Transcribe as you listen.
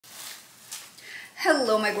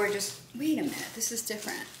Hello, my gorgeous. Wait a minute, this is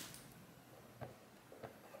different.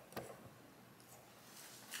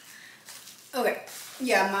 Okay,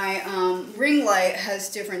 yeah, my ring light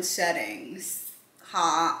has different settings.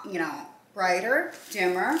 Hot, you know, brighter,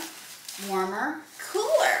 dimmer, warmer,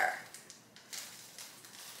 cooler.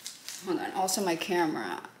 Hold on, also my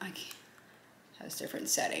camera has different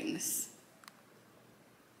settings.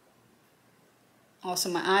 Also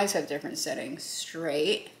my eyes have different settings.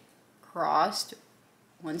 Straight, crossed,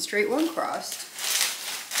 one straight, one crossed.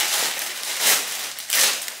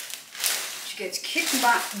 She gets kicked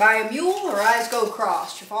by a mule, her eyes go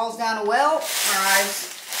crossed. She falls down a well, her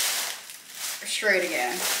eyes are straight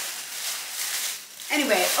again.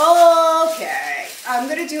 Anyway, okay. I'm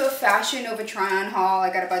gonna do a Fashion Nova try-on haul.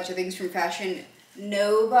 I got a bunch of things from Fashion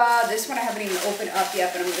Nova. This one I haven't even opened up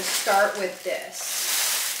yet, but I'm gonna start with this.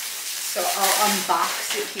 So I'll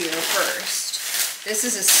unbox it here first. This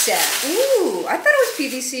is a set. Ooh, I thought it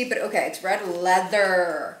was PVC, but okay, it's red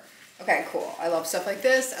leather. Okay, cool. I love stuff like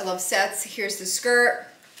this. I love sets. Here's the skirt.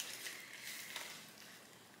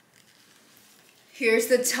 Here's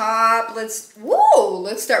the top. Let's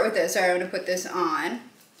start with this. All right, I'm gonna put this on.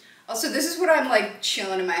 Also, this is what I'm like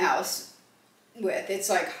chilling in my house with.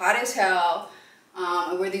 It's like hot as hell.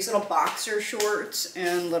 I wear these little boxer shorts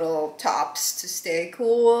and little tops to stay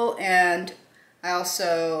cool. And I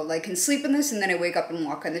also like can sleep in this and then I wake up and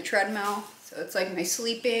walk on the treadmill. So it's like my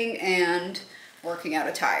sleeping and working out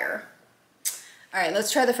attire. All right,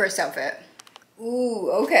 let's try the first outfit. Ooh,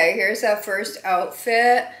 okay, here's that first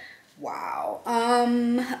outfit. Wow.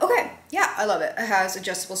 Okay, yeah, I love it. It has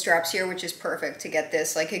adjustable straps here, which is perfect to get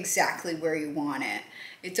this like exactly where you want it.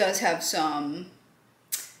 It does have some,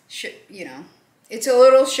 you know, it's a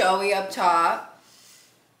little showy up top.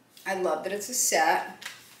 I love that it's a set.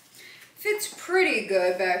 Fits pretty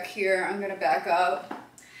good back here. I'm gonna back up.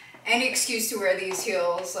 Any excuse to wear these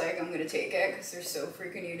heels, like I'm gonna take it because they're so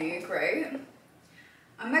freaking unique, right?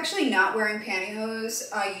 I'm actually not wearing pantyhose.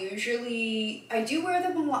 I do wear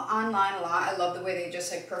them online a lot. I love the way they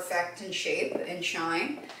just like perfect and shape and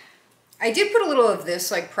shine. I did put a little of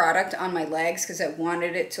this like product on my legs because I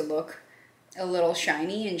wanted it to look a little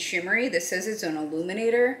shiny and shimmery. This says it's an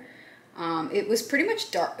illuminator. It was pretty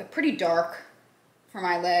much pretty dark for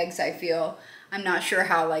my legs, I feel. I'm not sure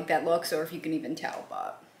how like that looks or if you can even tell,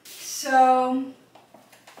 but. So,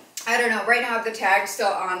 I don't know. Right now I have the tag still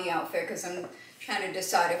on the outfit because I'm trying to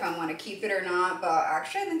decide if I want to keep it or not, but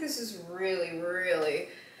actually I think this is really, really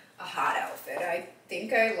a hot outfit. I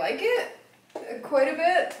think I like it quite a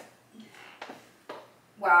bit.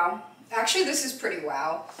 Wow. Actually, this is pretty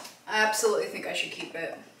wow. I absolutely think I should keep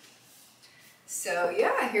it. So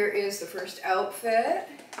yeah, here is the first outfit.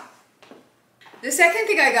 The second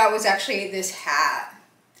thing I got was actually this hat.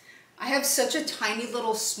 I have such a tiny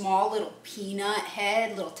little, small little peanut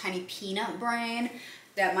head, little tiny peanut brain,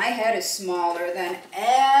 that my head is smaller than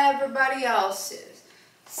everybody else's.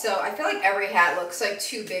 So I feel like every hat looks like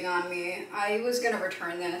too big on me. I was gonna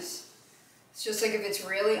return this. It's just like if it's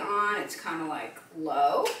really on, it's kind of like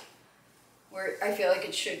low, where I feel like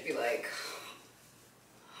it should be like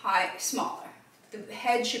high, smaller. The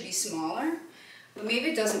head should be smaller, but maybe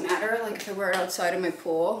it doesn't matter, like if I wear it outside of my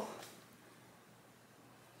pool.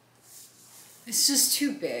 It's just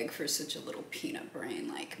too big for such a little peanut brain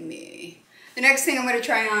like me. The next thing I'm going to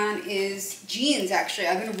try on is jeans, actually.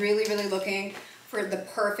 I've been really, really looking for the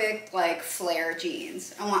perfect, like, flare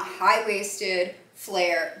jeans. I want high-waisted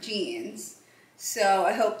flare jeans. So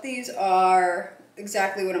I hope these are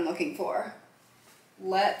exactly what I'm looking for.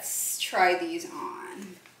 Let's try these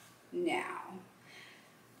on now.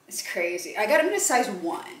 It's crazy. I got them in a size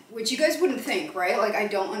 1, which you guys wouldn't think, right? Like, I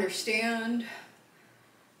don't understand.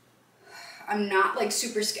 I'm not like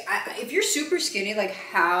super skinny. If you're super skinny, like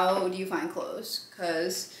how do you find clothes?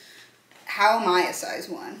 Because how am I a size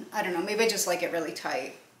 1? I don't know. Maybe I just like it really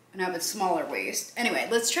tight and have a smaller waist. Anyway,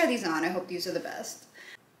 let's try these on. I hope these are the best.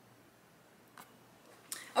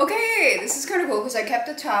 Okay, this is kind of cool because I kept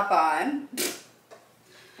the top on.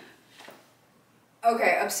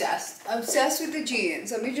 Okay, obsessed. Obsessed with the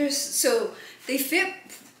jeans. Let me just, so they fit,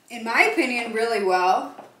 in my opinion, really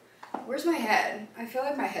well. Where's my head? I feel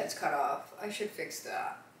like my head's cut off. I should fix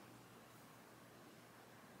that.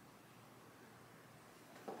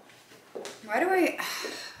 Why do I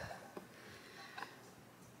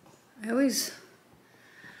always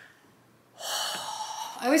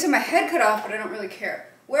have my head cut off, but I don't really care.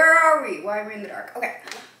 Where are we? Why are we in the dark? Okay.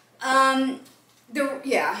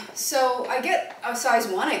 Yeah, so I get a size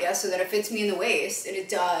 1, I guess, so that it fits me in the waist, and it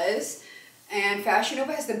does. And Fashion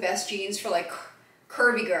Nova has the best jeans for like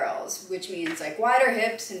curvy girls, which means like wider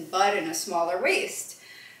hips and butt and a smaller waist.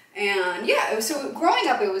 And yeah, it was, so growing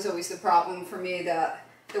up, it was always the problem for me that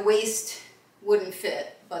the waist wouldn't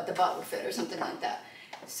fit, but the butt would fit or something like that.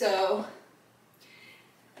 So,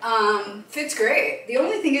 fits great. The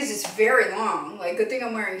only thing is it's very long. Like, good thing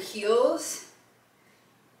I'm wearing heels.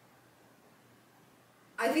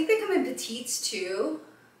 I think they come in petites too,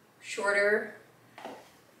 shorter.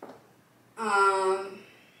 I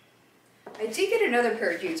did get another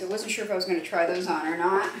pair of jeans. I wasn't sure if I was going to try those on or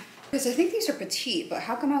not. Because I think these are petite, but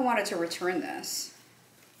how come I wanted to return this?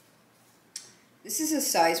 This is a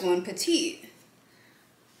size 1 petite.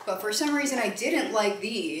 But for some reason I didn't like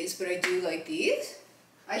these, but I do like these.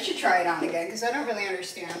 I should try it on again because I don't really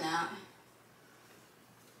understand that.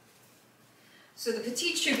 So the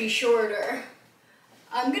petite should be shorter.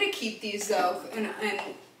 I'm going to keep these though and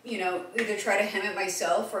you know, either try to hem it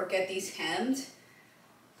myself or get these hemmed.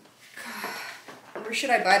 God, or should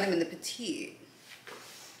I buy them in the petite?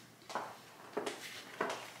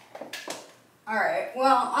 Alright,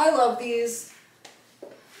 well, I love these.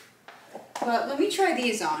 But let me try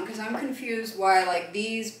these on because I'm confused why I like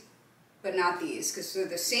these but not these. Because they're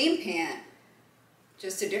the same pant,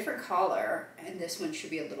 just a different collar, and this one should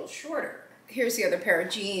be a little shorter. Here's the other pair of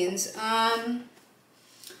jeans. Alright,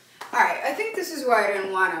 I think this is why I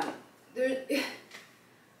didn't want them.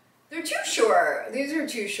 They're too short. These are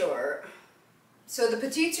too short. So the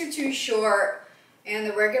petites are too short and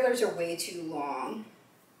the regulars are way too long.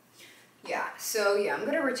 Yeah, so yeah, I'm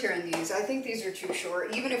gonna return these. I think these are too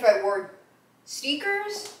short. Even if I wore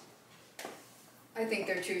sneakers, I think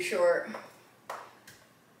they're too short.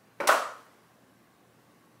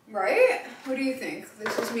 Right? What do you think?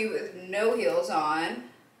 This is me with no heels on.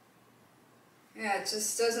 Yeah, it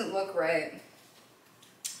just doesn't look right.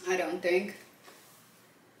 I don't think.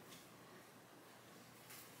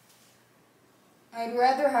 I'd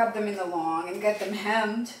rather have them in the long and get them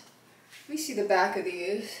hemmed. Let me see the back of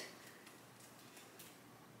these.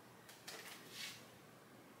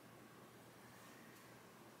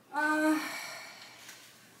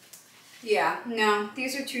 Yeah, no,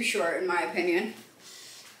 these are too short in my opinion.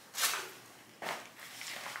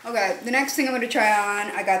 Okay, the next thing I'm going to try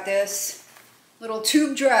on, I got this little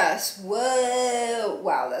tube dress. Whoa,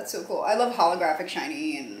 wow, that's so cool. I love holographic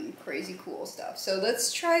shiny and crazy cool stuff. So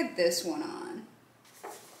let's try this one on.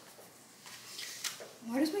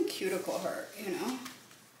 Why does my cuticle hurt, you know?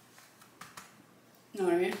 Know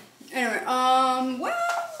what I mean? Anyway, well,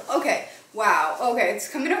 okay. Wow, okay, it's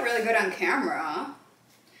coming up really good on camera.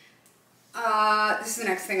 This is the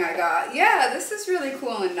next thing I got. Yeah, this is really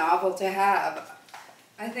cool and novel to have.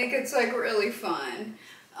 I think it's like really fun.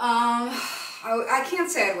 I can't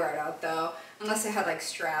say I'd wear it out though, unless it had like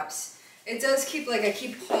straps. It does keep, like, I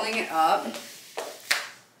keep pulling it up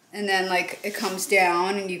and then like it comes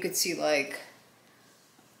down and you could see like,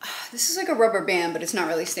 this is like a rubber band, but it's not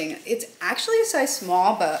really staying. It's actually a size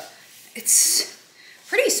small, but it's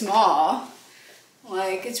pretty small.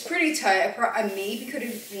 Like, it's pretty tight. I maybe could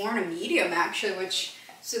have worn a medium actually, which,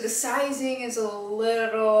 so the sizing is a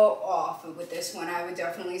little off with this one, I would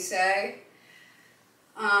definitely say.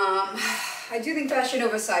 I do think Fashion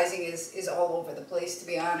Nova sizing is all over the place, to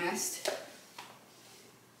be honest.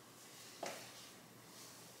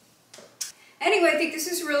 Anyway, I think this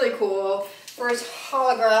is really cool for its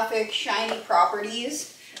holographic, shiny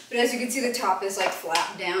properties. But as you can see, the top is like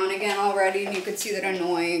flapped down again already, and you can see that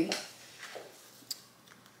annoying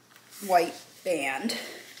white band.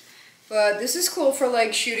 But this is cool for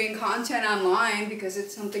like shooting content online because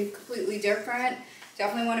it's something completely different.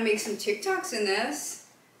 Definitely want to make some TikToks in this.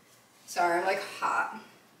 Sorry, I'm like hot.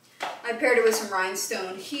 I paired it with some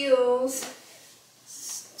rhinestone heels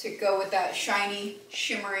to go with that shiny,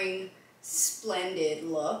 shimmering, splendid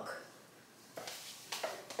look.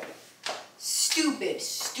 Stupid,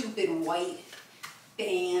 stupid white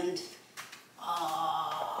band.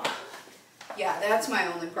 Yeah, that's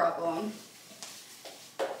my only problem.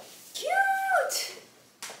 Cute!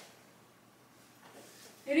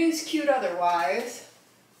 It is cute otherwise.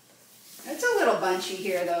 It's a little bunchy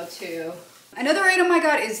here though too. Another item I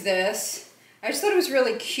got is this. I just thought it was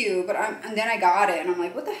really cute, but and then I got it and I'm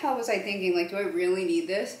like, what the hell was I thinking? Like, do I really need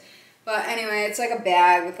this? But anyway, it's like a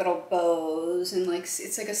bag with little bows and like,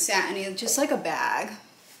 it's like a satiny, just like a bag.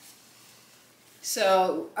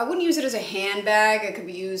 So I wouldn't use it as a handbag. It could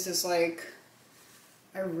be used as like,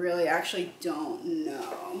 I really actually don't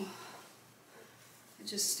know. I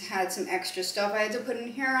just had some extra stuff I had to put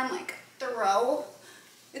in here on like throw.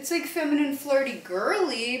 It's like feminine, flirty,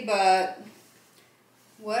 girly, but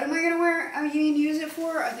what am I gonna wear? I mean, use it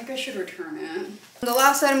for? I think I should return it. The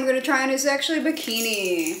last item I'm gonna try on is actually a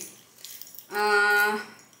bikini.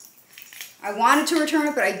 I I wanted to return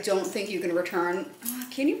it, but I don't think you can return.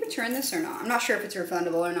 Can you return this or not? I'm not sure if it's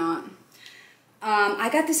refundable or not. I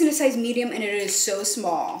got this in a size medium and it is so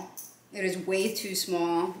small. It is way too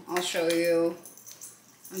small. I'll show you.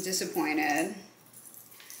 I'm disappointed.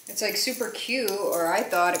 It's like super cute, or I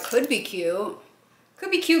thought it could be cute.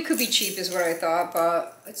 Could be cute, could be cheap is what I thought,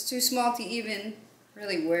 but it's too small to even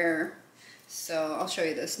really wear. So I'll show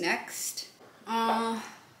you this next.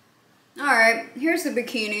 Alright, here's the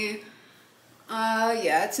bikini.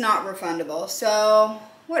 Yeah, it's not refundable, so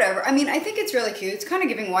whatever. I mean, I think it's really cute. It's kind of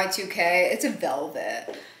giving Y2K. It's a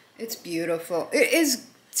velvet. It's beautiful.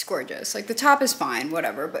 It's gorgeous. Like, the top is fine,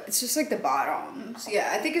 whatever, but it's just like the bottoms. Yeah,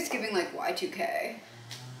 I think it's giving like Y2K.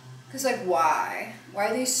 Because, like, why? Why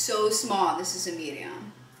are they so small? This is a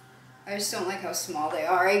medium. I just don't like how small they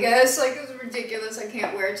are, I guess. Like, it's ridiculous. I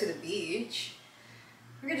can't wear it to the beach.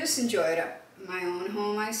 I could just enjoy it at my own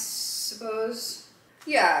home, I suppose.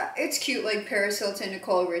 Yeah, it's cute, like Paris Hilton,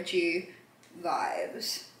 Nicole Richie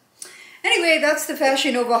vibes. Anyway, that's the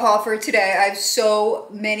Fashion Nova haul for today. I have so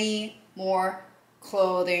many more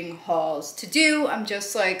clothing hauls to do. I'm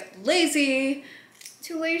just, like, lazy.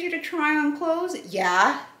 Too lazy to try on clothes?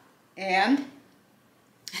 Yeah. And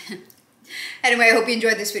anyway, I hope you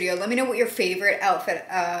enjoyed this video. Let me know what your favorite outfit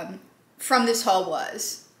from this haul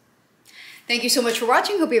was. Thank you so much for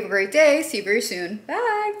watching. Hope you have a great day. See you very soon.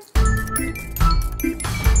 Bye.